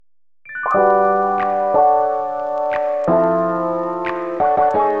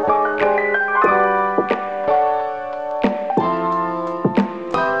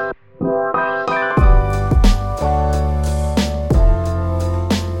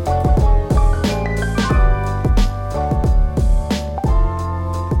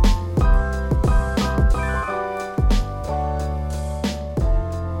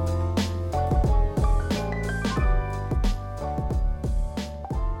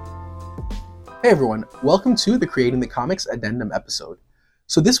Hey everyone, welcome to the Creating the Comics Addendum episode.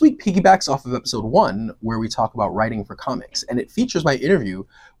 So this week piggybacks off of episode 1, where we talk about writing for comics, and it features my interview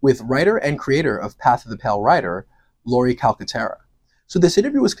with writer and creator of Path of the Pale Rider, Laurie Calcaterra. So this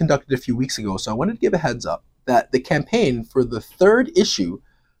interview was conducted a few weeks ago, so I wanted to give a heads up that the campaign for the third issue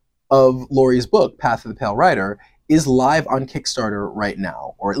of Laurie's book, Path of the Pale Rider, is live on Kickstarter right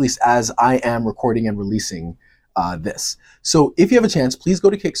now, or at least as I am recording and releasing this. So if you have a chance, please go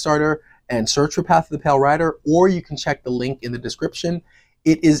to Kickstarter and search for Path of the Pale Rider, or you can check the link in the description.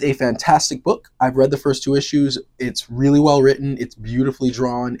 It is a fantastic book. I've read the first 2 issues. It's really well written. It's beautifully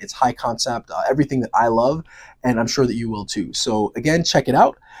drawn. It's high concept, everything that I love, and I'm sure that you will too. So again, check it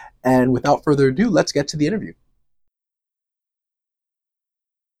out. And without further ado, let's get to the interview.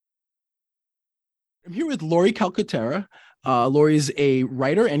 I'm here with Laurie Calcaterra. Laurie's a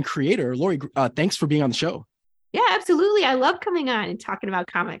writer and creator. Laurie, thanks for being on the show. Yeah, absolutely. I love coming on and talking about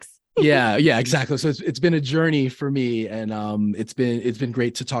comics. yeah, exactly. So it's been a journey for me, and it's been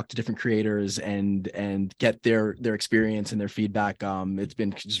great to talk to different creators and get their experience and their feedback. It's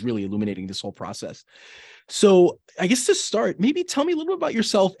been just really illuminating this whole process. So I guess to start, maybe tell me a little bit about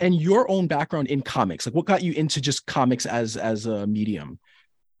yourself and your own background in comics. Like, what got you into just comics as a medium?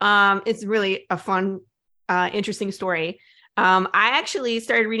 It's really a fun, interesting story. I actually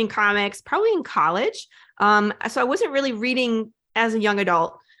started reading comics probably in college. So I wasn't really reading as a young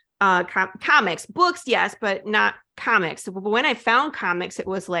adult. Comics, books, yes, but not comics. But when I found comics, it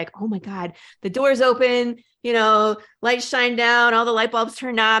was like, oh my God, the doors open, lights shine down, all the light bulbs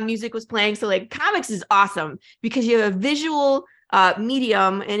turned on, music was playing. So like comics is awesome because you have a visual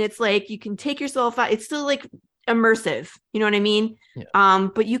medium, and it's like you can take yourself out. It's still like immersive, you know what I mean? Yeah.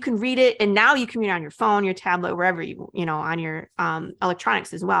 But you can read it, and now you can read it on your phone, your tablet, wherever on your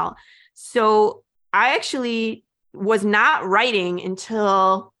electronics as well. So I actually was not writing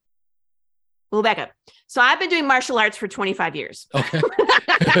until, we'll back up. So I've been doing martial arts for 25 years.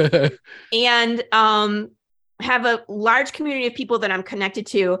 Okay. And have a large community of people that I'm connected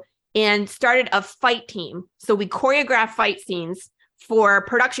to, and started a fight team. So we choreograph fight scenes for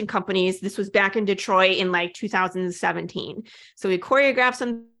production companies. This was back in Detroit in like 2017. So we choreographed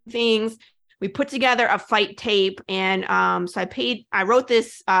some things. We put together a fight tape. And so I wrote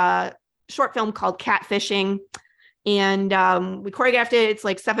this short film called Catfishing. And we choreographed it. It's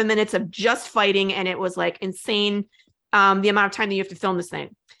like 7 minutes of just fighting. And it was like insane, the amount of time that you have to film this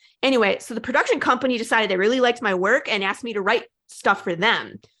thing. Anyway, so the production company decided they really liked my work and asked me to write stuff for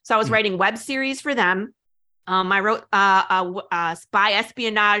them. So I was writing web series for them. I wrote a spy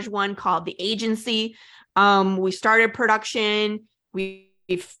espionage one called The Agency. We started production. We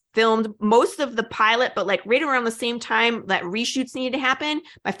filmed most of the pilot, but like right around the same time that reshoots needed to happen,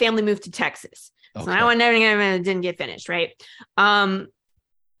 my family moved to Texas. Okay. So that one never didn't get finished, right? But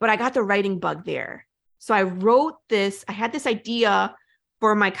I got the writing bug there. So I wrote this. I had this idea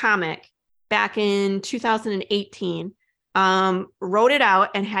for my comic back in 2018. Wrote it out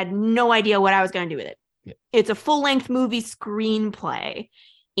and had no idea what I was going to do with it. Yeah. It's a full-length movie screenplay.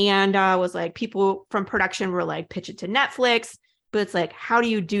 And was like, people from production were like, pitch it to Netflix. But it's like, how do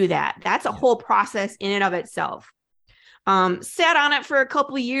you do that? That's a whole process in and of itself. Sat on it for a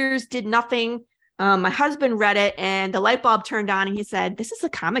couple of years, did nothing. My husband read it and the light bulb turned on, and he said, this is a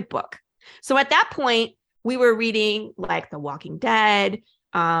comic book. So at that point, we were reading like The Walking Dead,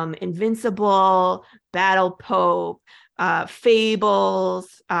 Invincible, Battle Pope,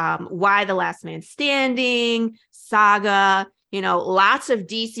 Fables, Why the Last Man Standing, Saga, lots of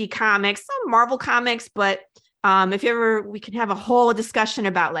DC comics, some Marvel comics, but if you ever, we can have a whole discussion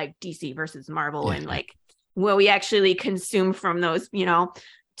about like DC versus Marvel and like what we actually consume from those,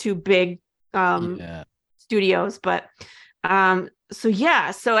 2 big studios. But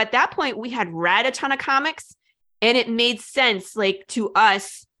so at that point we had read a ton of comics, and it made sense like to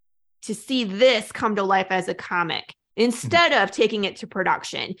us to see this come to life as a comic instead of taking it to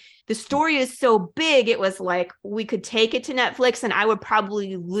production. The story is so big, it was like we could take it to Netflix and I would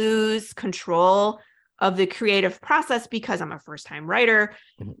probably lose control of the creative process because I'm a first-time writer.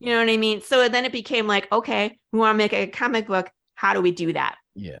 You know what I mean? So then it became like, okay, we want to make a comic book. How do we do that?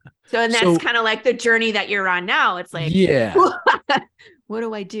 Yeah. So, and that's kind of like the journey that you're on now. It's like, what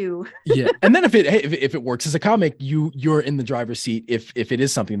do I do? Yeah. And then if it works as a comic, you're in the driver's seat if it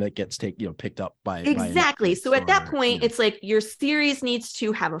is something that gets picked up by exactly. So at that point, it's like your series needs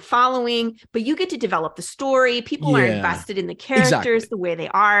to have a following, but you get to develop the story. People are invested in the characters the way they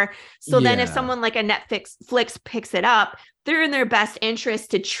are. So then if someone like a Netflix picks it up, they're in their best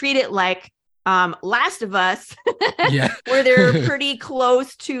interest to treat it like Last of Us, Yeah. where they're pretty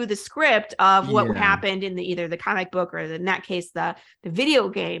close to the script of what Yeah. happened in either the comic book or in that case the video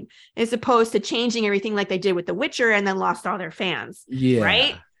game, as opposed to changing everything like they did with The Witcher and then lost all their fans. Right.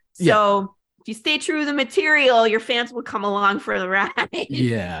 Yeah. Yeah. So if you stay true to the material, your fans will come along for the ride.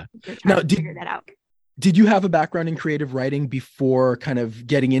 Yeah. They're trying Now, to figure that out. did you have a background in creative writing before kind of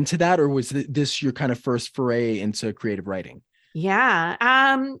getting into that, or was this your kind of first foray into creative writing? Yeah.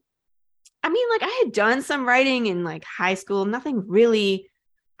 I mean, like I had done some writing in like high school, nothing really,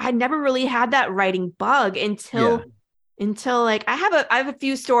 I never really had that writing bug Yeah. until like I have a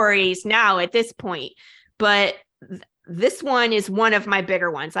few stories now at this point, but this one is one of my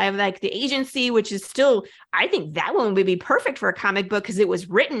bigger ones. I have like The Agency, which is still, I think that one would be perfect for a comic book because it was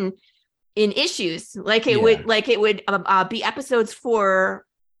written in issues. Like it Yeah. would be episodes for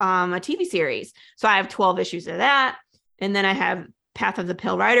a TV series. So I have 12 issues of that. And then I have Path of the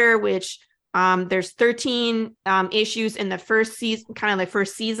Pale Rider, which there's 13 issues in the first season, kind of like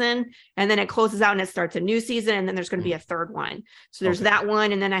first season, and then it closes out and it starts a new season, and then there's going to be a third one. So there's that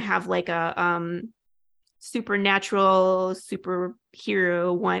one, and then I have like a supernatural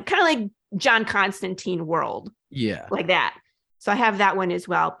superhero one, kind of like John Constantine world, Yeah. like that. So I have that one as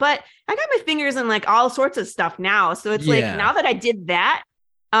well. But I got my fingers in like all sorts of stuff now. So it's like now that I did that,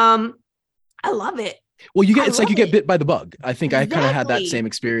 I love it. Well, it's like you get bit by the bug. I think I kind of had that Exactly. same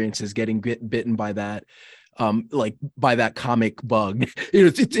experience as getting bitten by that, like by that comic bug.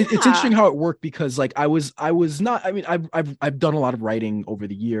 It's interesting how it worked because like I was not. I mean, I've done a lot of writing over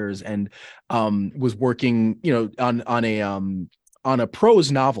the years and was working, on a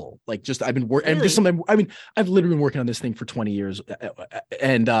prose novel. Like just I've been working, and this is something. I mean, I've literally been working on this thing for 20 years,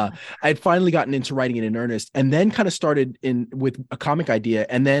 and I'd finally gotten into writing it in earnest, and then kind of started in with a comic idea,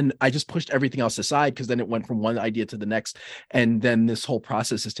 and then I just pushed everything else aside because then it went from one idea to the next, and then this whole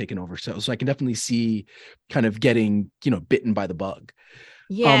process has taken over. So I can definitely see kind of getting bitten by the bug.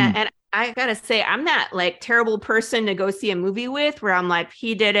 Yeah, and I gotta say, I'm that like terrible person to go see a movie with where I'm like,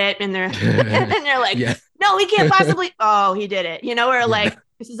 he did it, and they're and they're like, Yeah. no, he can't possibly. Oh, he did it, or like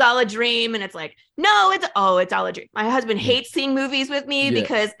this is all a dream, and it's like, no, it's all a dream. My husband hates seeing movies with me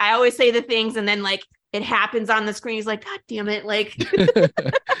because I always say the things, and then like it happens on the screen. He's like, God damn it, like.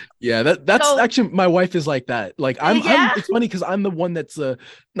 Yeah, that's so, actually my wife is like that. Like I'm it's funny because I'm the one that's I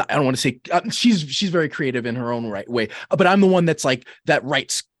don't want to say she's very creative in her own right way, but I'm the one that's like that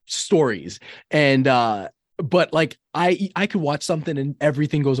writes stories, and but like I could watch something and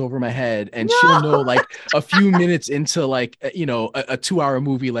everything goes over my head, and she'll know like a few minutes into like a 2-hour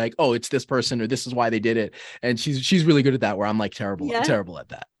movie, like, oh, it's this person or this is why they did it, and she's really good at that, where I'm like terrible at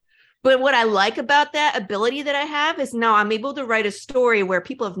that. But what I like about that ability that I have is now I'm able to write a story where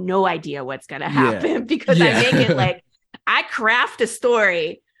people have no idea what's going to happen because I make it like I craft a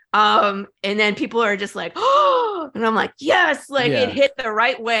story. And then people are just like, oh, and I'm like, yes, like it hit the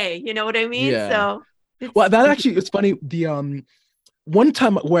right way. You know what I mean? Yeah. So well, that actually, it's funny. The one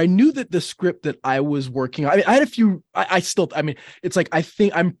time where I knew that the script that I was working on, I mean, I had a few, I mean, it's like,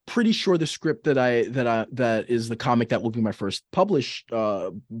 I'm pretty sure the script that is the comic that will be my first published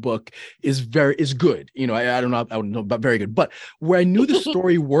book is good. I don't know, but very good. But where I knew the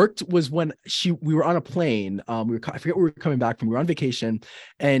story worked was when we were on a plane. I forget where we were coming back from. We were on vacation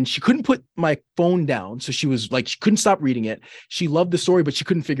and she couldn't put my phone down. So she was like, she couldn't stop reading it. She loved the story, but she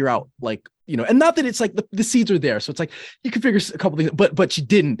couldn't figure out like, and not that it's like the seeds are there. So it's like, you can figure a couple things, but she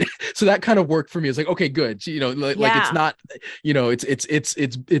didn't. So that kind of worked for me. It's like, okay, good. She, like it's not,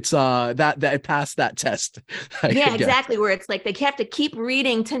 it's that it passed that test. Yeah, exactly. Where it's like, they have to keep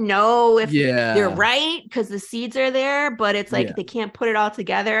reading to know if they're right. Cause the seeds are there, but it's like, they can't put it all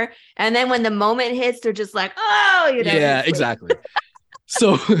together. And then when the moment hits, they're just like, oh, yeah, exactly.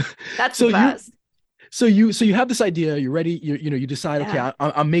 So that's the best. So you have this idea, you're ready, you decide, okay,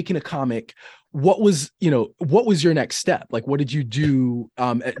 I'm making a comic. What was your next step? Like, what did you do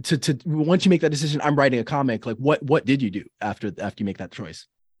to once you make that decision, I'm writing a comic, like what did you do after you make that choice?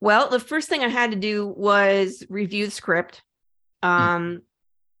 Well, the first thing I had to do was review the script and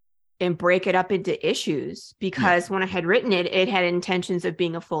break it up into issues, because when I had written it, it had intentions of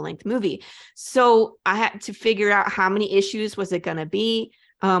being a full-length movie. So I had to figure out how many issues was it going to be.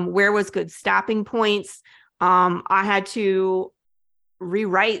 Where was good stopping points? I had to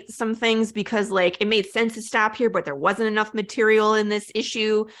rewrite some things because like it made sense to stop here, but there wasn't enough material in this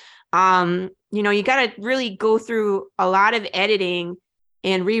issue. You got to really go through a lot of editing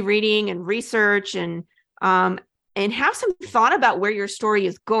and rereading and research and have some thought about where your story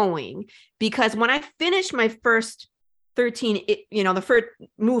is going. Because when I finished my first 13, the first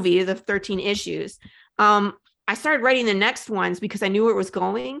movie, the 13 issues, I started writing the next ones because I knew where it was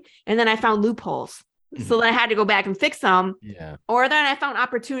going. And then I found loopholes. So then I had to go back and fix them. Yeah. Or then I found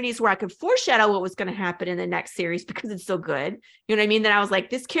opportunities where I could foreshadow what was going to happen in the next series because it's so good. You know what I mean? Then I was like,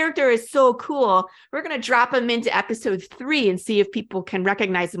 this character is so cool. We're going to drop him into episode 3 and see if people can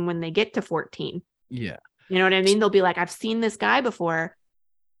recognize him when they get to 14. Yeah. You know what I mean? They'll be like, I've seen this guy before.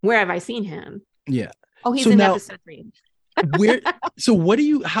 Where have I seen him? Yeah. Oh, he's in episode 3. So what do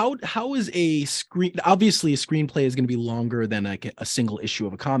you, how is a screen, obviously a screenplay is going to be longer than like a single issue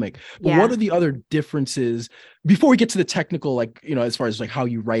of a comic, but what are the other differences before we get to the technical, like, you know, as far as like how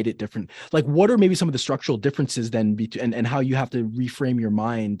you write it different, like what are maybe some of the structural differences then and how you have to reframe your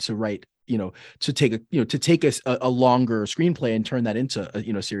mind to write, you know, to take a longer screenplay and turn that into a,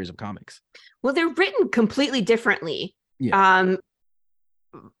 you know, series of comics? Well, they're written completely differently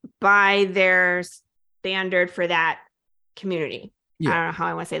by their standard for that community. I don't know how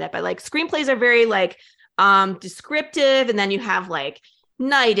I want to say that, but like screenplays are very like descriptive, and then you have like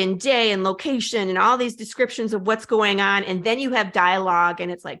night and day and location and all these descriptions of what's going on, and then you have dialogue and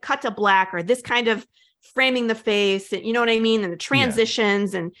it's like cut to black or this kind of framing the face, and you know what I mean, and the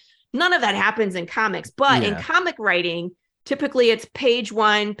transitions, and none of that happens in comics. But in comic writing, typically it's page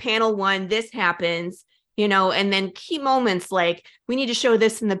 1, panel 1, this happens, you know, and then key moments like we need to show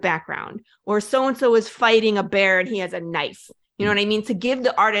this in the background, or so-and-so is fighting a bear and he has a knife, you know what I mean, to give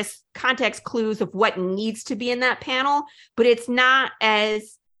the artist context clues of what needs to be in that panel, but it's not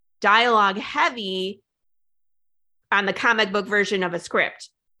as dialogue heavy on the comic book version of a script.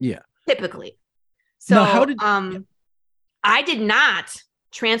 Typically. So now, I did not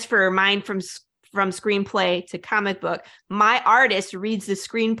transfer mine from screenplay to comic book. My artist reads the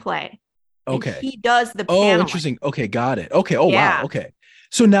screenplay. Okay. And he does the paneling. Interesting. Okay, got it. Okay. Oh, wow. Okay.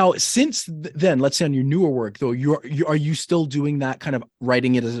 So now, since then, let's say on your newer work, though, are you still doing that kind of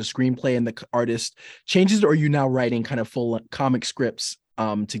writing it as a screenplay and the artist changes it, or are you now writing kind of full comic scripts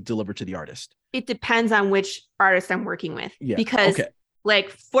to deliver to the artist? It depends on which artist I'm working with. Because like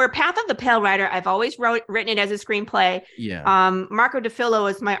for Path of the Pale Rider, I've always written it as a screenplay. Marco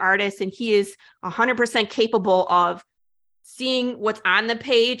DeFillo is my artist, and he is 100% capable of seeing what's on the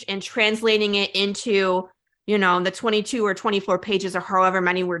page and translating it into, you know, the 22 or 24 pages or however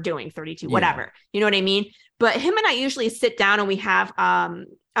many we're doing, 32, whatever, you know what I mean? But him and I usually sit down and we have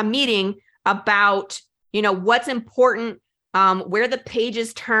a meeting about, you know, what's important, where the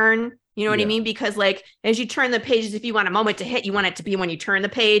pages turn, you know what I mean? Because like, as you turn the pages, if you want a moment to hit, you want it to be when you turn the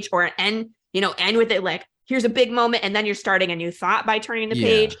page, or an end, you know, end with it. Like, here's a big moment. And then you're starting a new thought by turning the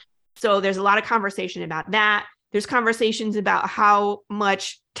page. So there's a lot of conversation about that. There's conversations about how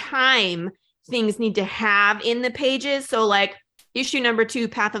much time things need to have in the pages. So like issue number 2,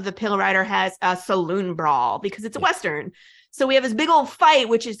 Path of the Pale Rider, has a saloon brawl because it's a Western. So we have this big old fight,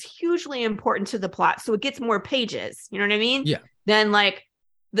 which is hugely important to the plot. So it gets more pages. You know what I mean? Then like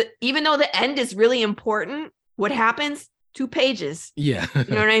even though the end is really important, what happens? 2 pages. You know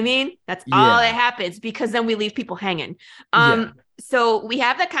what I mean? That's all that happens, because then we leave people hanging. So we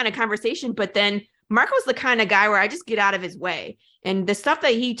have that kind of conversation, but then Marco's the kind of guy where I just get out of his way. And the stuff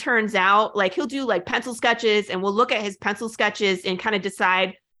that he turns out, like he'll do like pencil sketches, and we'll look at his pencil sketches and kind of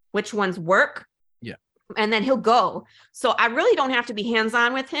decide which ones work. And then he'll go. So I really don't have to be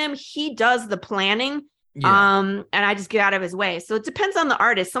hands-on with him. He does the planning. And I just get out of his way. So it depends on the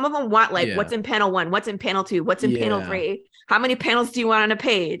artist. Some of them want like what's in panel 1, what's in panel 2, what's in panel 3, how many panels do you want on a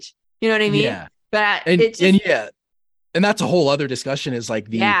page? You know what I mean? But and that's a whole other discussion, is like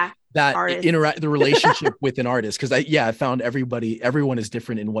the the relationship with an artist, because I found everyone is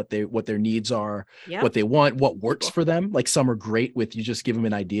different in what their needs are, what they want, what works for them. Like some are great with, you just give them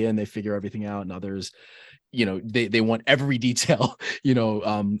an idea and they figure everything out, and others, you know, they want every detail, you know,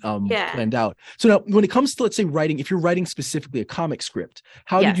 planned out. So now when it comes to, let's say, writing, if you're writing specifically a comic script,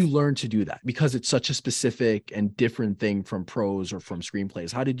 how did you learn to do that? Because it's such a specific and different thing from prose or from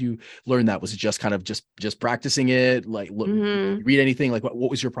screenplays. How did you learn that? Was it just kind of just practicing it? Like read anything? Like what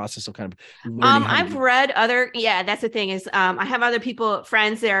was your process of kind of learning? I've read other, that's the thing is, I have other people,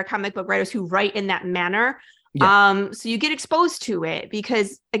 friends that are comic book writers who write in that manner. So you get exposed to it,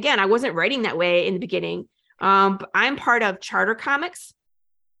 because again, I wasn't writing that way in the beginning. I'm part of Charter Comics.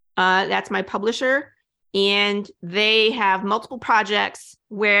 That's my publisher. And they have multiple projects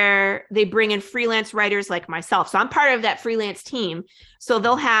where they bring in freelance writers like myself. So I'm part of that freelance team. So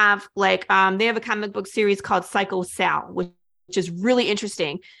they'll have like, they have a comic book series called Psycho Sal, which is really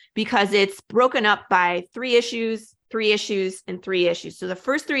interesting because it's broken up by 3 issues, 3 issues, and 3 issues. So the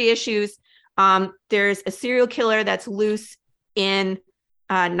first 3 issues, there's a serial killer that's loose in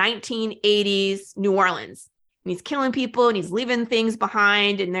 1980s New Orleans. and he's killing people and he's leaving things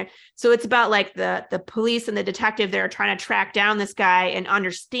behind. And so it's about like the police and the detective that are trying to track down this guy and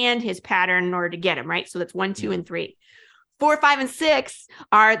understand his pattern in order to get him, right? So that's 1, 2, and 3. 4, 5, and 6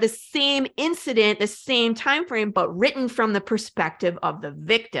 are the same incident, the same time frame, but written from the perspective of the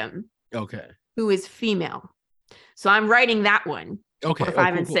victim. Okay. Who is female. So I'm writing that one. Okay. 4, 5,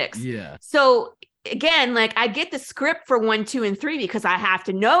 cool, and 6. Cool. Yeah. So again, like I get the script for 1, 2, and 3 because I have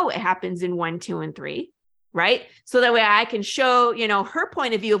to know it happens in 1, 2, and 3. Right. So that way I can show, her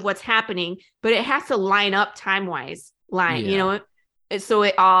point of view of what's happening, but it has to line up time-wise, so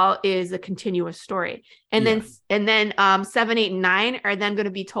it all is a continuous story. And then 7, 8, and 9 are then going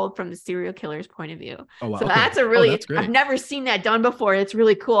to be told from the serial killer's point of view. Oh, wow. So okay. that's that's great. I've never seen that done before. It's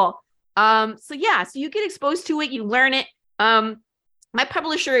really cool. So you get exposed to it, you learn it. My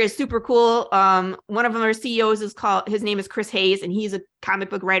publisher is super cool. One of our CEOs his name is Chris Hayes, and he's a comic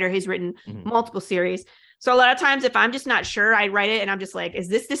book writer. He's written multiple series. So a lot of times if I'm just not sure, I write it and I'm just like, is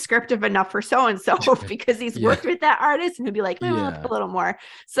this descriptive enough for so-and-so? Because he's worked with that artist, and he'll be like, a little more.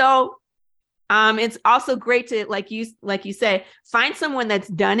 So it's also great to, like you say, find someone that's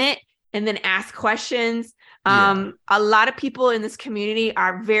done it and then ask questions. A lot of people in this community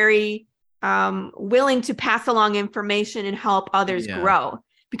are very willing to pass along information and help others grow,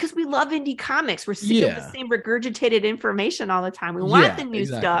 because we love indie comics. We're sick of the same regurgitated information all the time. We want the new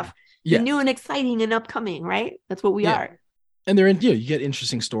stuff. The new and exciting and upcoming, right? That's what we are. And you get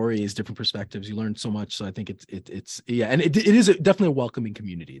interesting stories, different perspectives. You learn so much. So I think it's and it is definitely a welcoming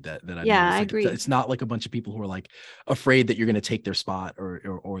community that I agree. It's not like a bunch of people who are like afraid that you're going to take their spot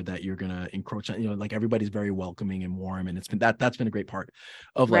or that you're going to encroach on, like everybody's very welcoming and warm. And it's been that's been a great part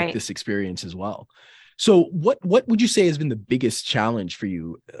of like this experience as well. So what would you say has been the biggest challenge for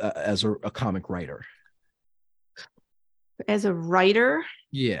you as a comic writer? As a writer?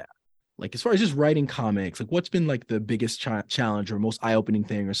 Yeah. Like as far as just writing comics, like what's been like the biggest challenge or most eye-opening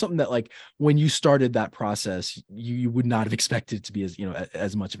thing, or something that like when you started that process, you would not have expected to be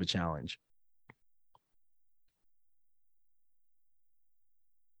as much of a challenge?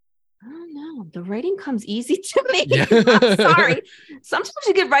 I don't know. The writing comes easy to me. I'm sorry. Sometimes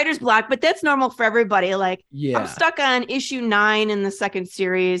you get writer's block, but that's normal for everybody. Like I'm stuck on issue 9 in the second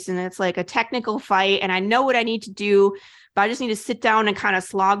series, and it's like a technical fight, and I know what I need to do, but I just need to sit down and kind of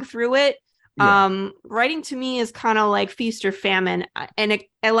slog through it. Writing to me is kind of like feast or famine. And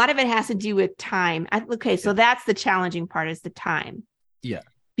a lot of it has to do with time. So that's the challenging part, is the time. Yeah.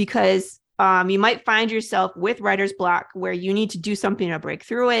 Because you might find yourself with writer's block where you need to do something to break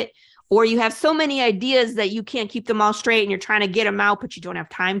through it, or you have so many ideas that you can't keep them all straight and you're trying to get them out, but you don't have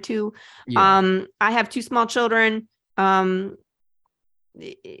time to. I have 2 small children.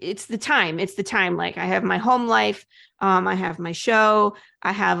 It's the time. Like I have my home life. I have my show.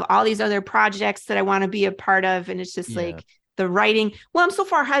 I have all these other projects that I want to be a part of. And it's just like the writing. Well, I'm so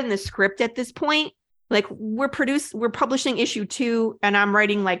far ahead in the script at this point. Like we're publishing issue 2 and I'm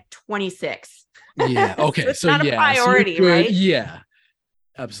writing like 26. Yeah. Okay. So it's not a priority, right? Yeah,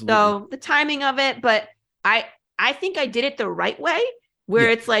 absolutely. So the timing of it, but I think I did it the right way. Where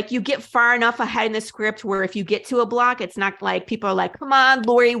it's like you get far enough ahead in the script where if you get to a block, it's not like people are like, come on,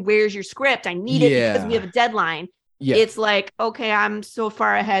 Laurie, where's your script? I need it because we have a deadline. It's like, okay, I'm so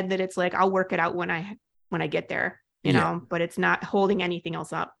far ahead that it's like, I'll work it out when I get there, but it's not holding anything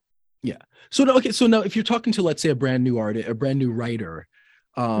else up. Yeah. So now if you're talking to, let's say, a brand new writer,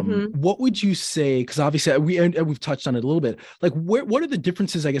 what would you say? Because obviously we've touched on it a little bit. Like, what are the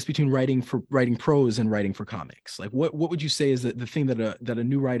differences, I guess, between writing prose and writing for comics? Like, what would you say is the thing that a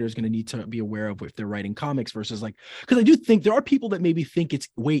new writer is going to need to be aware of if they're writing comics versus like? Because I do think there are people that maybe think it's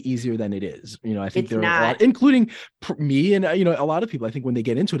way easier than it is. I think there are a lot, including me and a lot of people. I think when they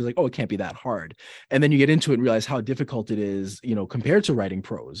get into it, it's like, oh, it can't be that hard, and then you get into it and realize how difficult it is. Compared to writing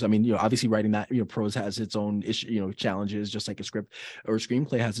prose. I mean, obviously writing that prose has its own issue, challenges, just like a script or a screenplay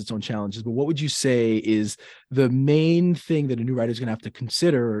has its own challenges. But what would you say is the main thing that a new writer is going to have to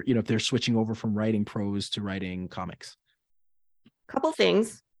consider, if they're switching over from writing prose to writing comics? Couple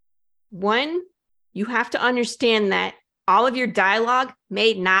things. One, you have to understand that all of your dialogue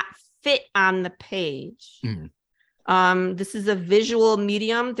may not fit on the page. This is a visual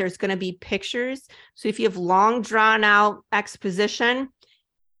medium. There's going to be pictures. So if you have long drawn out exposition,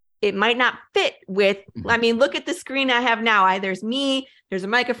 it might not fit with, I mean, look at the screen I have now. There's me, there's a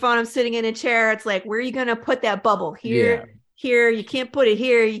microphone, I'm sitting in a chair. It's like, where are you going to put that bubble? Here, you can't put it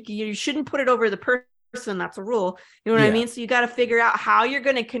here. You shouldn't put it over the person. That's a rule. You know what I mean? So you got to figure out how you're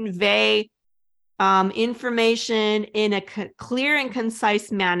going to convey information in a clear and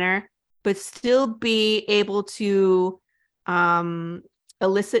concise manner, but still be able to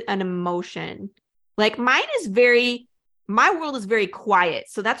elicit an emotion. Like my world is very quiet.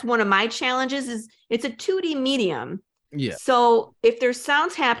 So that's one of my challenges is it's a 2D medium. Yeah. So if there's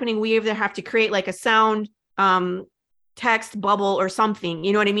sounds happening, we either have to create like a sound text bubble or something,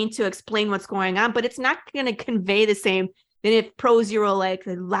 you know what I mean, to explain what's going on, but it's not going to convey the same than if pro-zero, like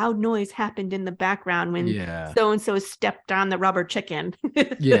the loud noise happened in the background when so-and-so stepped on the rubber chicken.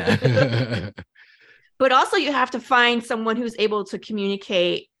 Yeah. But also you have to find someone who's able to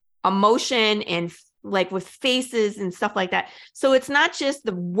communicate emotion and like with faces and stuff like that. So it's not just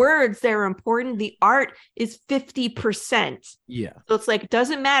the words that are important. The art is 50%. Yeah. So it's like, it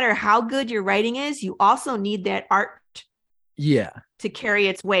doesn't matter how good your writing is. You also need that art to carry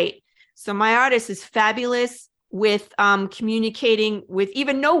its weight. So my artist is fabulous with communicating with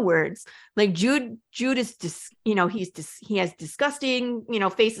even no words. Like Jude is he has disgusting,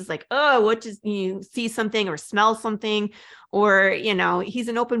 faces like, oh, what does you see something or smell something, or he's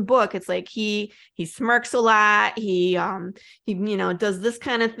an open book. It's like he smirks a lot, he does this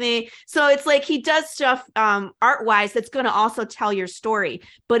kind of thing. So it's like he does stuff art wise that's going to also tell your story.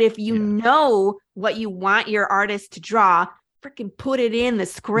 But if you know what you want your artist to draw, freaking put it in the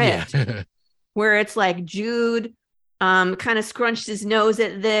script. Where it's like Jude kind of scrunched his nose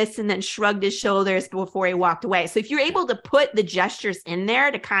at this and then shrugged his shoulders before he walked away. So if you're able to put the gestures in there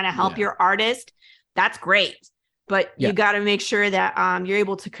to kind of help your artist, that's great. But you got to make sure that you're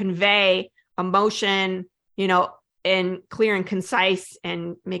able to convey emotion, and clear and concise,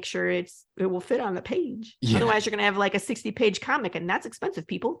 and make sure it will fit on the page. Otherwise you're going to have like a 60-page comic, and that's expensive,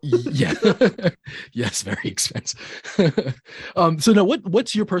 people. Yes, very expensive. So now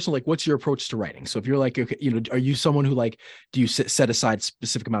what's your personal, like, what's your approach to writing? So if you're like, okay, are you someone who like, do you set aside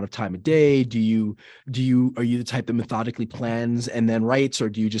specific amount of time a day? Are you the type that methodically plans and then writes, or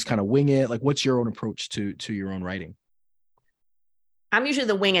do you just kind of wing it? Like, what's your own approach to your own writing? I'm usually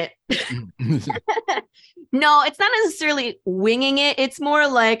the wing it. No, it's not necessarily winging it. It's more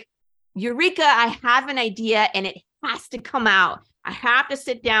like, Eureka, I have an idea and it has to come out. I have to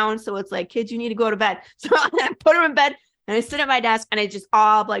sit down. So it's like, kids, you need to go to bed. So I put them in bed and I sit at my desk and it just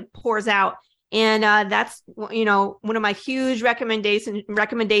all like pours out. And that's, one of my huge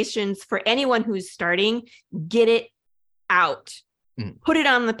recommendations for anyone who's starting. Get it out. Put it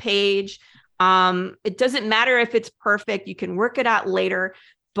on the page. It doesn't matter if it's perfect. You can work it out later,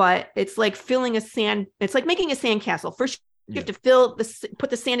 but it's like it's like making a sandcastle. First, you have to put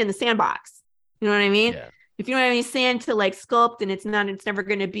the sand in the sandbox. You know what I mean? Yeah. If you don't have any sand to like sculpt, and it's never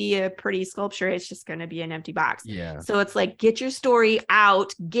going to be a pretty sculpture. It's just going to be an empty box. Yeah. So it's like, get your story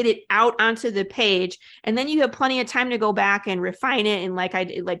out, get it out onto the page. And then you have plenty of time to go back and refine it. And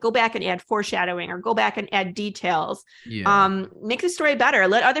go back and add foreshadowing, or go back and add details. Yeah. Make the story better.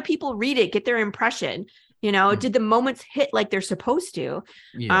 Let other people read it, get their impression. Did the moments hit like they're supposed to?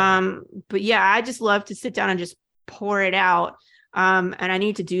 Yeah. But yeah, I just love to sit down and just pour it out. And I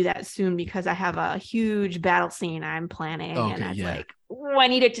need to do that soon because I have a huge battle scene I'm planning. And that's like, I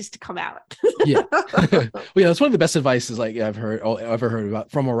need it just to come out. Yeah. Well, yeah, that's one of the best advices like I've ever heard about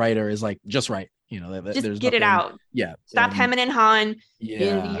from a writer is like, just write, just get it out. Yeah. Stop hemming and hawing.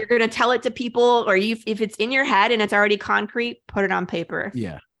 Yeah. You're going to tell it to people, or if it's in your head and it's already concrete, put it on paper.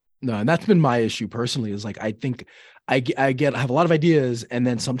 Yeah. No, and that's been my issue personally, is like, I think I have a lot of ideas, and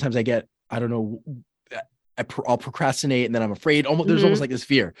then sometimes I get, I don't know, I'll procrastinate, and then I'm afraid. There's almost like this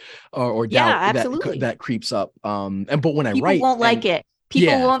fear or doubt that creeps up. But when people I write, won't like it.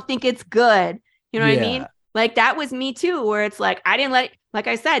 People won't think it's good. You know what I mean? Like that was me too, where it's like, I didn't like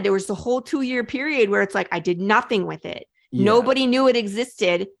I said, there was the whole 2-year period where it's like, I did nothing with it. Yeah. Nobody knew it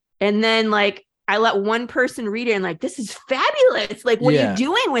existed. And then like, I let one person read it and like, this is fabulous. Like, what are you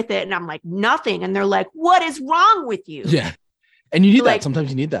doing with it? And I'm like, nothing. And they're like, what is wrong with you? Yeah. And you need that. Sometimes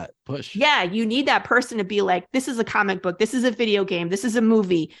you need that push. Yeah. You need that person to be like, this is a comic book. This is a video game. This is a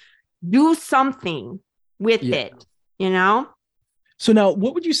movie. Do something with it, So now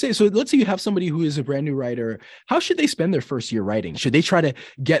what would you say? So let's say you have somebody who is a brand new writer. How should they spend their first year writing? Should they try to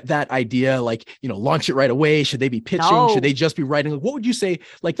get that idea, like, launch it right away? Should they be pitching? No. Should they just be writing? Like, what would you say,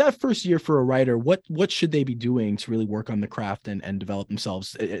 like that first year for a writer, what should they be doing to really work on the craft and develop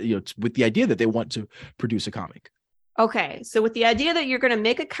themselves, with the idea that they want to produce a comic? Okay. So with the idea that you're going to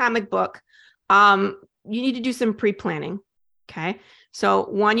make a comic book, you need to do some pre-planning. Okay. So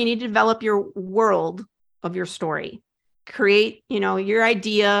one, you need to develop your world of your story. Create, your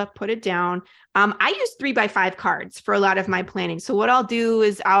idea, put it down. I use 3x5 cards for a lot of my planning. So what I'll do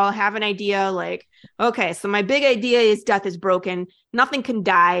is I'll have an idea like, okay, so my big idea is death is broken. Nothing can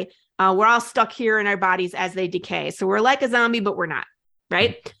die. We're all stuck here in our bodies as they decay. So we're like a zombie, but we're not.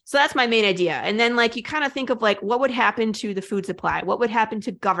 right? So that's my main idea. And then like you kind of think of like what would happen to the food supply? What would happen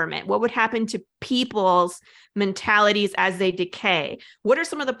to government? What would happen to people's mentalities as they decay? What are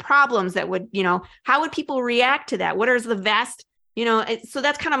some of the problems that would, how would people react to that? What are the vast, so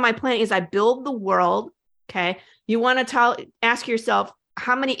that's kind of my plan is I build the world. Okay. You want to ask yourself,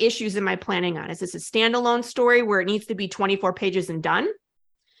 how many issues am I planning on? Is this a standalone story where it needs to be 24 pages and done?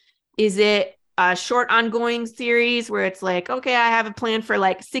 Is it a short ongoing series where it's like, okay, I have a plan for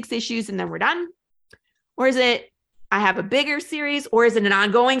like 6 issues and then we're done? Or is it, I have a bigger series, or is it an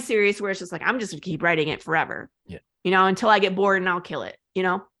ongoing series where it's just like, I'm just gonna keep writing it forever, until I get bored and I'll kill it,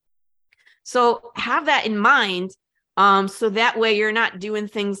 So have that in mind. So that way you're not doing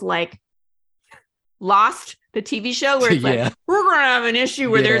things like Lost, the TV show, where it's like, we're going to have an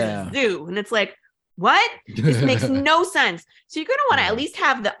issue where there's a zoo. And it's like, what? This makes no sense. So you're going to want to at least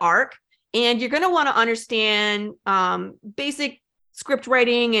have the arc, and you're going to want to understand basic script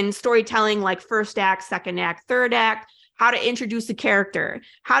writing and storytelling, like first act, second act, third act, how to introduce a character,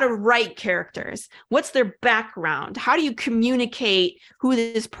 how to write characters, what's their background, how do you communicate who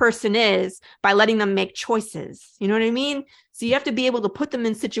this person is by letting them make choices? You know what I mean? So you have to be able to put them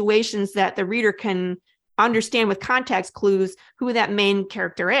in situations that the reader can understand with context clues who that main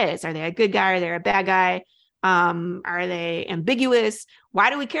character is. Are they a good guy? Are they a bad guy? Are they ambiguous?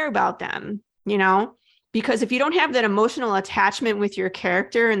 Why do we care about them? Because if you don't have that emotional attachment with your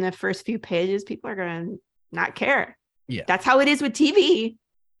character in the first few pages, people are going to not care. Yeah. That's how it is with TV.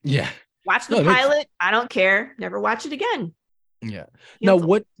 Yeah. Watch the pilot. I don't care. Never watch it again. Yeah. Now,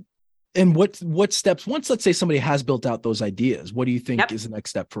 what steps, once, let's say somebody has built out those ideas, what do you think is the next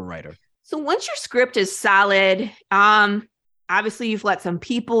step for a writer? So once your script is solid, obviously you've let some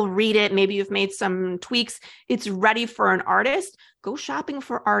people read it. Maybe you've made some tweaks. It's ready for an artist. Go shopping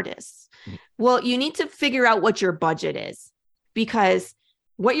for artists. Well, you need to figure out what your budget is, because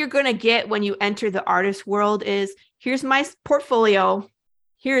what you're going to get when you enter the artist world is, here's my portfolio.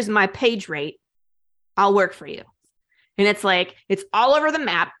 Here's my page rate. I'll work for you. And it's like, it's all over the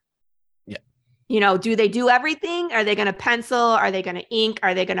map. Yeah. Do they do everything? Are they going to pencil? Are they going to ink?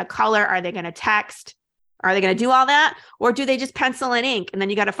 Are they going to color? Are they going to text? Are they going to do all that? Or do they just pencil and ink? And then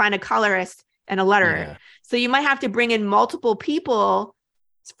you got to find a colorist and a letterer. Yeah. So you might have to bring in multiple people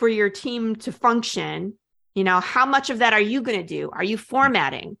for your team to function. How much of that are you going to do? Are you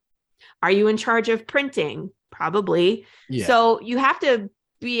formatting? Are you in charge of printing? Probably. Yeah. So you have to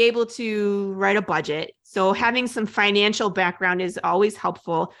be able to write a budget. So having some financial background is always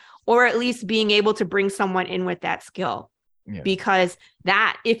helpful, or at least being able to bring someone in with that skill. Yeah. Because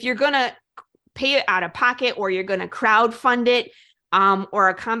that, if you're going to pay it out of pocket, or you're going to crowdfund it, or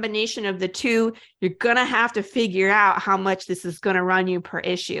a combination of the two, you're going to have to figure out how much this is going to run you per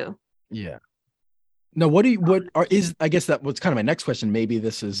issue. Yeah. Now, I guess that was kind of my next question. Maybe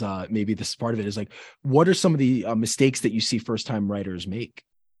this is part of it is like, what are some of the mistakes that you see first-time writers make?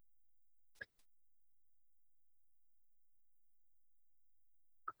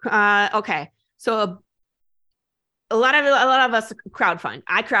 Okay. So a lot of us crowdfund.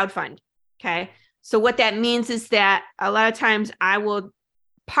 I crowdfund. Okay. So what that means is that a lot of times I will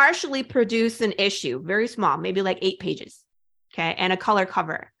partially produce an issue, very small, maybe like 8 pages. Okay. And a color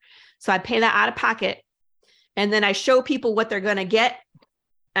cover. So I pay that out of pocket, and then I show people what they're going to get,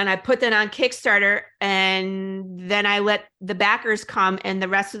 and I put that on Kickstarter, and then I let the backers come, and the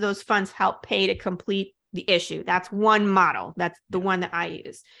rest of those funds help pay to complete the issue. That's one model. That's the one that I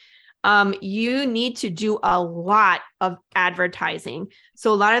use. You need to do a lot of advertising.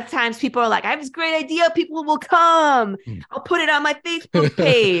 So a lot of times people are like, I have this great idea. People will come. I'll put it on my Facebook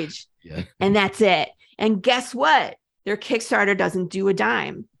page. Yeah. And that's it. And guess what? Their Kickstarter doesn't do a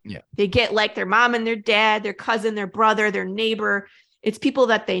dime. Yeah. They get like their mom and their dad, their cousin, their brother, their neighbor. It's people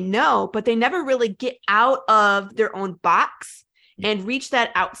that they know, but they never really get out of their own box and reach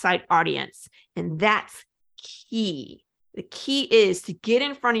that outside audience. And that's key. The key is to get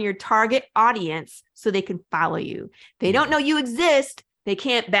in front of your target audience so they can follow you. They don't know you exist. They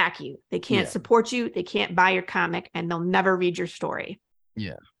can't back you. They can't support you. They can't buy your comic, and they'll never read your story.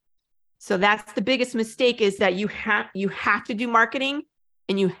 Yeah. So that's the biggest mistake, is that you have to do marketing,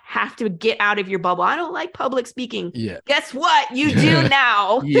 and you have to get out of your bubble. I don't like public speaking. Yeah. Guess what? You do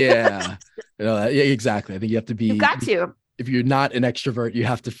now. Yeah. Yeah, exactly. I think you have to be. You've got to. If you're not an extrovert, you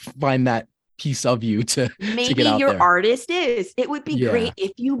have to find that piece of you to get out your there. Artist is. It would be great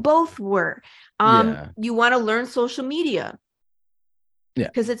if you both were. You want to learn social media. Yeah.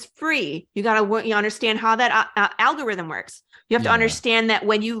 Because it's free. You understand how that algorithm works. You have to understand that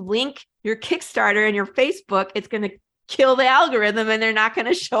when you link your Kickstarter and your Facebook, it's going to kill the algorithm and they're not going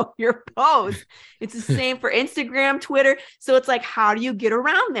to show your post. It's the same for Instagram, Twitter. So it's like, how do you get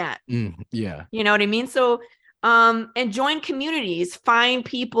around that? Yeah. You know what I mean? So, and join communities, find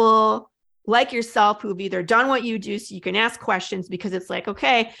people like yourself who've either done what you do so you can ask questions, because it's like,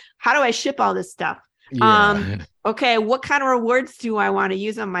 okay, how do I ship all this stuff? Yeah. Okay, what kind of rewards do I want to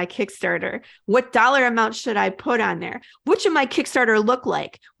use on my Kickstarter? What dollar amount should I put on there? What should my Kickstarter look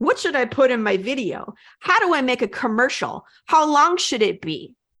like? What should I put in my video? How do I make a commercial? How long should it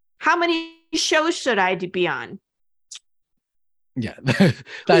be? How many shows should I be on? Yeah.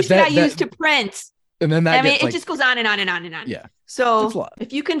 Who should I use to print? And then that it just goes on and on and on and on. Yeah. So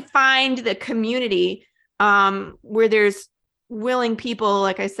if you can find the community where there's willing people,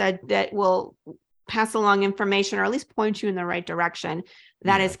 like I said, that will pass along information or at least point you in the right direction,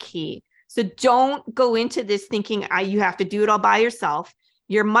 that is key. So don't go into this thinking you have to do it all by yourself.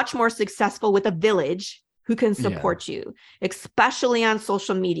 You're much more successful with a village who can support you, especially on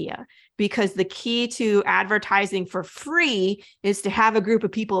social media, because the key to advertising for free is to have a group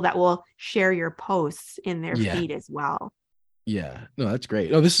of people that will share your posts in their feed as well. Yeah, no, that's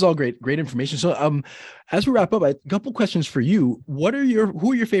great. No, this is all great information. So, as we wrap up, a couple questions for you. Who are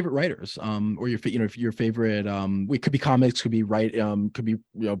your favorite writers? Or your favorite, it could be comics, could be could be,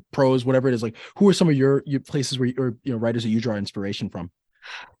 prose, whatever it is. Like, who are some of your places where writers that you draw inspiration from?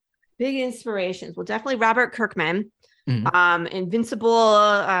 Big inspirations. Well, definitely Robert Kirkman, Invincible,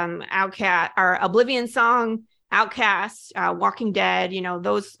 Outcast, or Oblivion Song, Outcast, Walking Dead.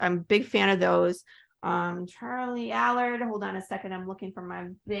 Those. I'm a big fan of those. Charlie Allard. Hold on a second. I'm looking for my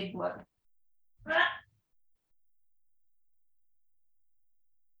big book.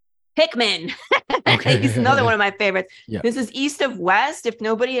 Hickman. Okay. He's another one of my favorites. Yeah. This is East of West. If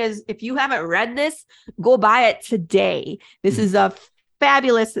you haven't read this, go buy it today. This is a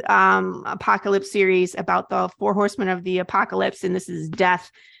fabulous apocalypse series about the 4 horsemen of the apocalypse, and this is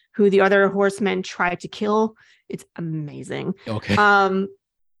Death, who the other horsemen tried to kill. It's amazing. Okay.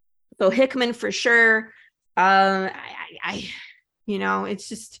 So Hickman for sure. It's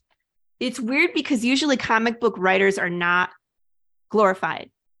weird because usually comic book writers are not glorified.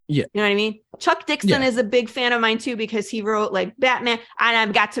 Yeah. You know what I mean? Chuck Dixon is a big fan of mine too, because he wrote like Batman,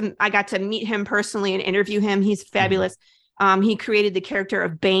 and I got to meet him personally and interview him. He's fabulous. He created the character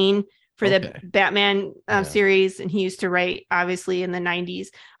of Bane for the Batman series, and he used to write obviously in the 90s.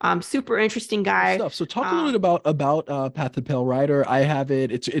 Super interesting guy. So talk a little bit about Path of the Pale Rider. I have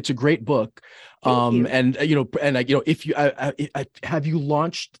it. It's a great book. If you have you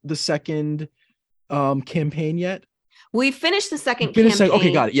launched the second campaign yet? We finished the second campaign.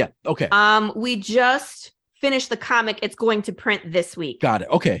 Okay, got it. Yeah. Okay. We just finished the comic. It's going to print this week. Got it.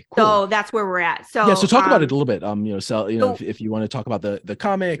 Okay. Cool. So that's where we're at. So talk about it a little bit. If you want to talk about the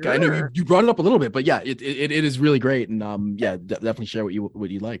comic, sure. I know you brought it up a little bit, but yeah, it is really great, and definitely share what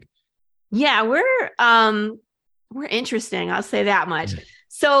you like. Yeah, we're interesting. I'll say that much.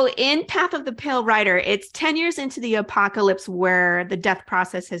 So in Path of the Pale Rider, it's 10 years into the apocalypse where the death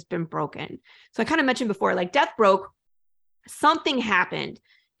process has been broken. So I kind of mentioned before, like death broke, something happened,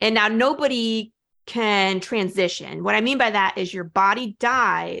 and now nobody can transition. What I mean by that is your body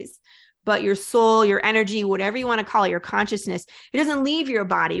dies, but your soul, your energy, whatever you want to call it, your consciousness, it doesn't leave your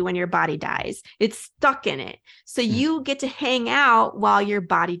body when your body dies. It's stuck in it. So you get to hang out while your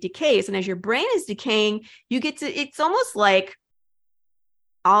body decays. And as your brain is decaying, it's almost like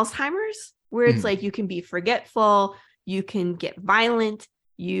Alzheimer's, where it's like you can be forgetful, you can get violent,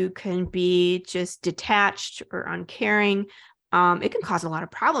 you can be just detached or uncaring. It can cause a lot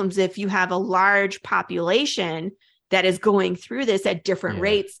of problems if you have a large population that is going through this at different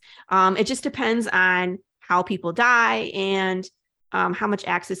rates. It just depends on how people die and how much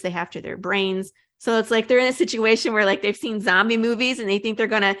access they have to their brains. So it's like they're in a situation where like they've seen zombie movies and they think they're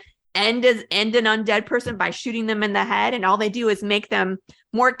going to end an undead person by shooting them in the head, and all they do is make them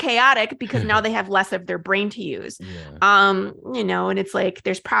more chaotic because now they have less of their brain to use. And it's like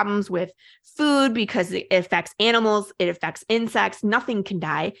there's problems with food because it affects animals, it affects insects, nothing can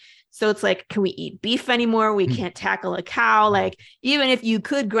die. So it's like, can we eat beef anymore? We can't tackle a cow. Like, even if you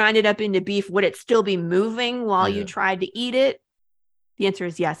could grind it up into beef, would it still be moving while you tried to eat it? The answer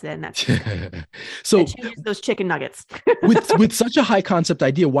is yes. Then that's so that changes those chicken nuggets. with such a high concept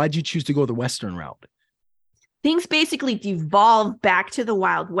idea, why did you choose to go the Western route? Things basically devolve back to the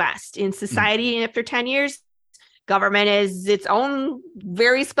Wild West in society. And after 10 years, government is its own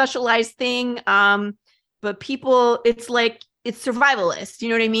very specialized thing. But people, it's survivalist. You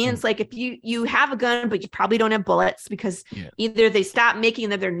know what I mean? It's like if you have a gun, but you probably don't have bullets because either they stop making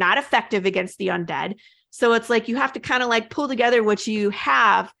them, they're not effective against the undead. So it's like you have to kind of like pull together what you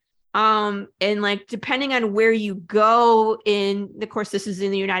have And like, depending on where you go in, of course, this is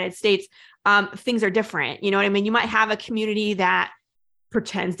in the United States, things are different. You know what I mean? You might have a community that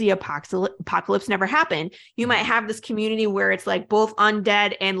pretends the apocalypse never happened. You might have this community where it's like both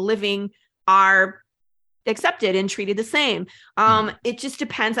undead and living are accepted and treated the same. It just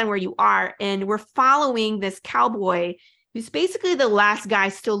depends on where you are. And we're following this cowboy who's basically the last guy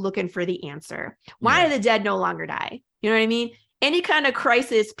still looking for the answer. Why do the dead no longer die? You know what I mean? Any kind of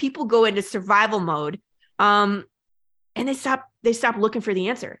crisis, people go into survival mode, and they stop looking for the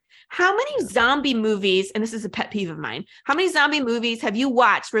answer. How many zombie movies, and this is a pet peeve of mine, how many zombie movies have you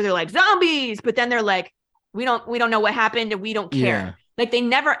watched where they're like zombies, but then they're like, we don't know what happened and we don't care. Like, they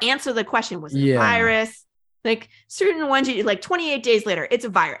never answer the question. Was it a virus? Like, certain ones, like 28 days later, it's a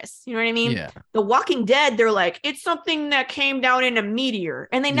virus. You know what I mean? The Walking Dead, they're like, it's something that came down in a meteor,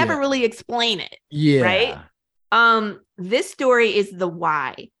 and they never really explain it. Right? This story is the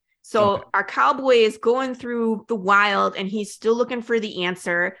why. So our cowboy is going through the wild and he's still looking for the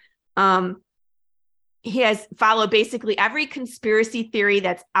answer. He has followed basically every conspiracy theory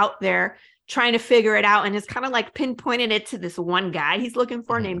that's out there, trying to figure it out, and has kind of like pinpointed it to this one guy he's looking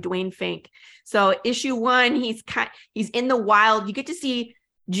for named Dwayne Fink. So issue 1, he's in the wild. You get to see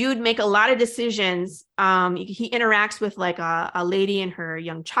Jude make a lot of decisions. He interacts with like a lady and her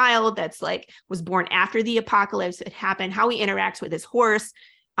young child that's like was born after the apocalypse had happened, how he interacts with his horse,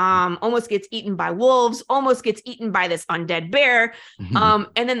 almost gets eaten by wolves, almost gets eaten by this undead bear. And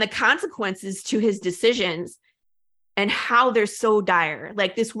then the consequences to his decisions and how they're so dire.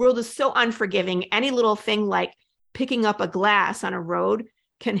 Like, this world is so unforgiving. Any little thing like picking up a glass on a road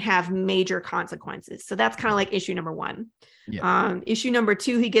can have major consequences. So that's kind of like issue number 1. Issue number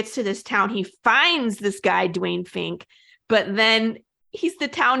 2, he gets to this town. He finds this guy, Dwayne Fink, but then he's the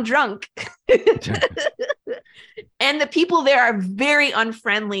town drunk. And the people there are very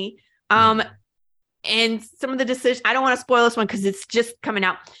unfriendly. And some of the decisions, I don't want to spoil this one because it's just coming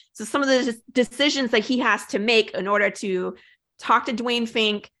out. So some of the decisions that he has to make in order to talk to Dwayne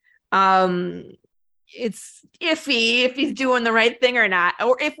Fink, it's iffy if he's doing the right thing or not,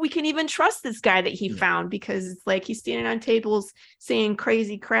 or if we can even trust this guy that he found, because it's like he's standing on tables saying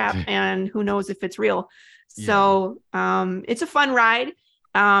crazy crap and who knows if it's real. So it's a fun ride.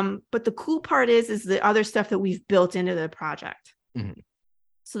 But the cool part is the other stuff that we've built into the project.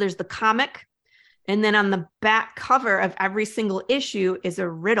 So there's the comic. And then on the back cover of every single issue is a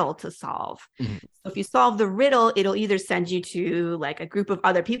riddle to solve. So if you solve the riddle, it'll either send you to like a group of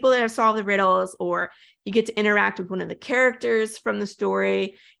other people that have solved the riddles, or you get to interact with one of the characters from the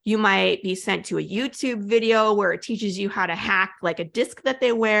story. You might be sent to a YouTube video where it teaches you how to hack like a disc that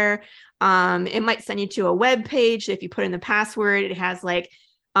they wear. It might send you to a web page. If you put in the password, it has like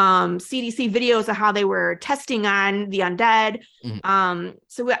CDC videos of how they were testing on the undead.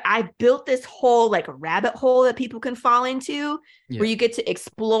 So I built this whole like a rabbit hole that people can fall into, where you get to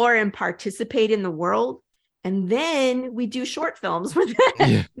explore and participate in the world. And then we do short films with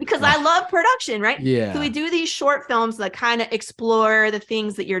it because I love production, right? So we do these short films that kind of explore the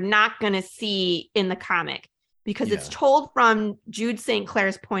things that you're not going to see in the comic, because it's told from Jude St.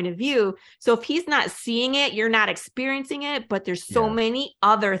 Clair's point of view. So if he's not seeing it, you're not experiencing it, but there's so many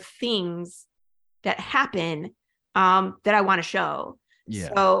other things that happen that I want to show.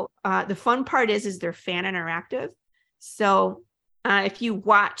 So the fun part is they're fan interactive. So if you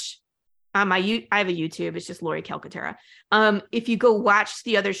watch I have a YouTube, it's just Laurie Calcaterra. If you go watch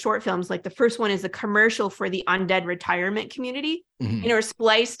the other short films, like the first one is a commercial for the undead retirement community, and it was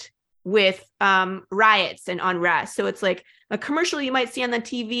spliced with riots and unrest. So it's like a commercial you might see on the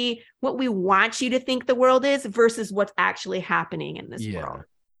TV, what we want you to think the world is versus what's actually happening in this world.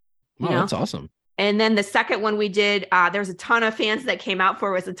 Wow, that's awesome. And then the second one we did, there's a ton of fans that came out for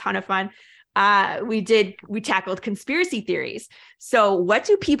it. It was a ton of fun. We tackled conspiracy theories. So what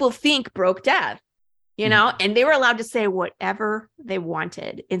do people think broke death? You know, and they were allowed to say whatever they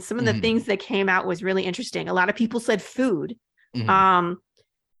wanted. And some of the things that came out was really interesting. A lot of people said food.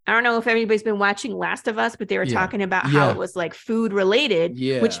 I don't know if anybody's been watching Last of Us, but they were talking about how it was like food related,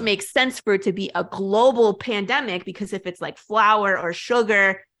 which makes sense for it to be a global pandemic, because if it's like flour or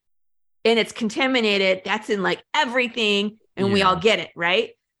sugar and it's contaminated, that's in like everything and we all get it,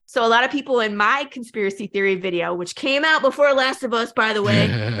 right? So a lot of people in my conspiracy theory video, which came out before Last of Us, by the way,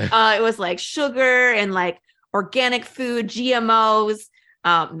 it was like sugar and like organic food, GMOs,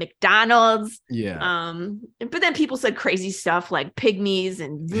 McDonald's. But then people said crazy stuff like pygmies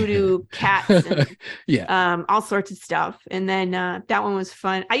and voodoo cats and all sorts of stuff. And then that one was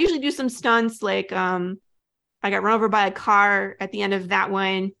fun. I usually do some stunts, like I got run over by a car at the end of that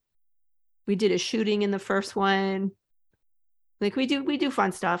one. We did a shooting in the first one. Like we do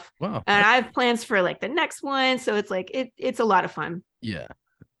fun stuff. Wow. And I have plans for like the next one. So it's like, it's a lot of fun. Yeah.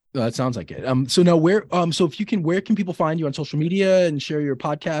 No, that sounds like it. So now so if you can, where can people find you on social media and share your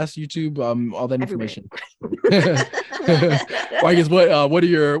podcast, YouTube, all that information? Well, I guess what's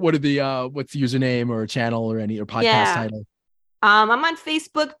the username or channel or podcast title? I'm on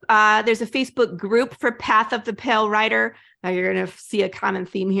Facebook. There's a Facebook group for Path of the Pale Rider. Now you're going to see a common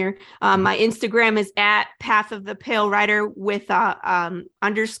theme here. My Instagram is at Path of the Pale Rider with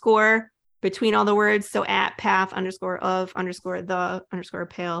underscore between all the words. So at path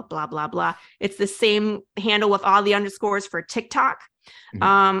 _of_the_pale, blah, blah, blah. It's the same handle with all the underscores for TikTok.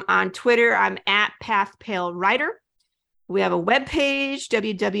 On Twitter, I'm at Path Pale Rider. We have a webpage,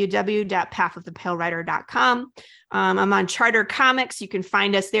 www.pathofthepalerider.com. I'm on Charter Comics. You can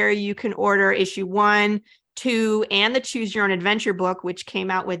find us there. You can order issue 1, 2, and the Choose Your Own Adventure book, which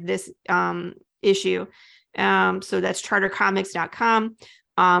came out with this issue. So that's chartercomics.com.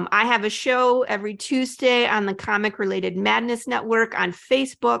 I have a show every Tuesday on the Comic Related Madness Network on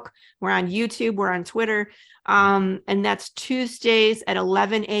Facebook. We're on YouTube. We're on Twitter. And that's Tuesdays at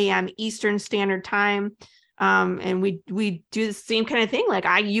 11 a.m. Eastern Standard Time. And we do the same kind of thing. Like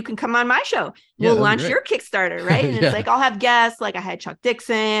you can come on my show. We'll launch your Kickstarter, right? And it's like, I'll have guests. Like I had Chuck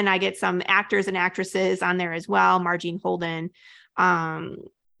Dixon. I get some actors and actresses on there as well. Margene Holden,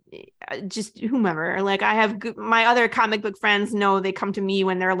 just whomever. Like I have my other comic book friends know they come to me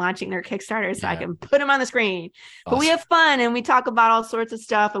when they're launching their Kickstarter, so I can put them on the screen. Awesome. But we have fun and we talk about all sorts of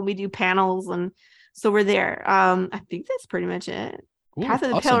stuff and we do panels, and so we're there. I think that's pretty much it. Cool. Path of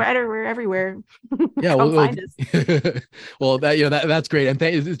the Pale Rider, we're everywhere. Yeah, find us. Well, that's great, and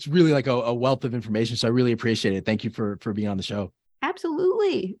it's really like a wealth of information. So I really appreciate it. Thank you for being on the show.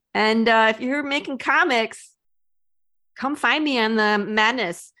 Absolutely. And if you're making comics, come find me on the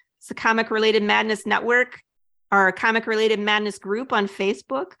Madness. It's a Comic Related Madness Network, or a Comic Related Madness group on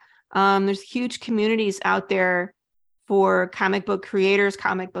Facebook. There's huge communities out there for comic book creators,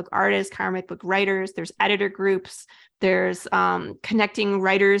 comic book artists, comic book writers. There's editor groups. There's connecting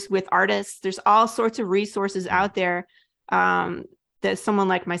writers with artists. There's all sorts of resources out there that someone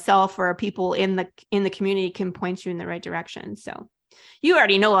like myself or people in the community can point you in the right direction. So you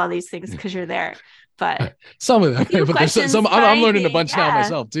already know all these things because you're there. But some of them, but there's some I'm learning a bunch now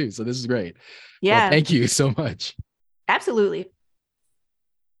myself too. So this is great. Yeah. Well, thank you so much. Absolutely.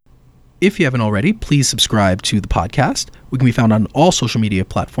 If you haven't already, please subscribe to the podcast. We can be found on all social media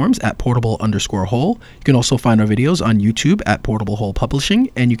platforms at portable_hole. You can also find our videos on YouTube at Portable Hole Publishing,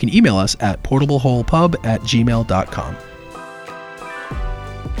 and you can email us at portableholepub@gmail.com.